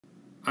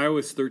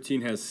iOS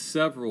 13 has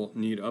several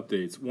neat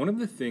updates. One of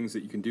the things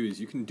that you can do is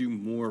you can do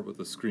more with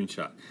a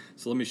screenshot.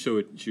 So let me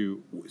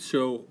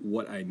show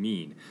what I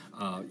mean.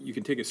 You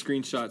can take a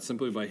screenshot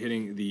simply by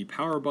hitting the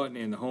power button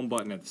and the home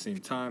button at the same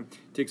time.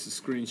 It takes a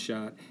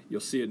screenshot.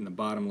 You'll see it in the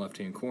bottom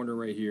left-hand corner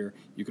right here.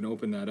 You can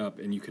open that up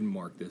and you can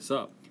mark this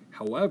up.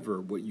 However,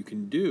 what you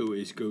can do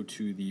is go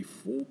to the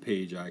full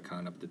page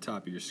icon up at the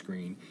top of your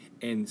screen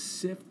and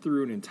sift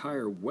through an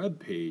entire web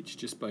page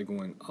just by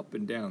going up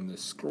and down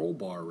this scroll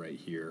bar right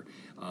here.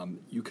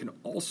 You can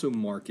also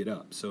mark it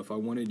up. So if I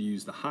wanted to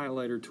use the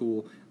highlighter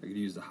tool, I could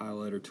use the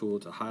highlighter tool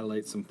to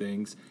highlight some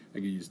things. I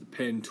could use the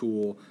pen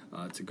tool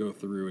to go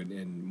through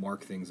and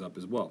mark things up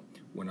as well.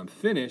 When I'm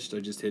finished, I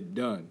just hit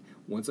done.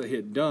 Once I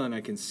hit done, I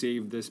can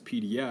save this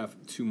PDF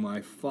to my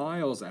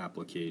Files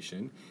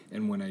application,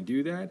 and when I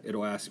do that,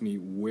 it'll ask me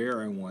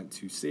where I want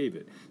to save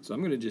it. So I'm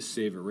going to just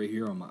save it right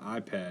here on my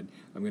iPad.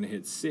 I'm going to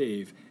hit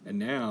save, and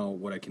now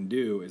what I can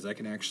do is I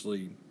can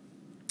actually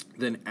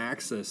then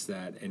access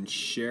that and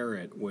share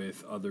it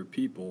with other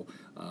people,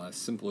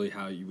 simply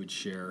how you would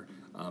share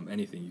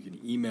anything. You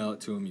can email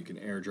it to them, you can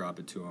airdrop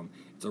it to them.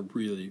 It's a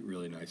really,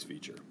 really nice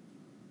feature.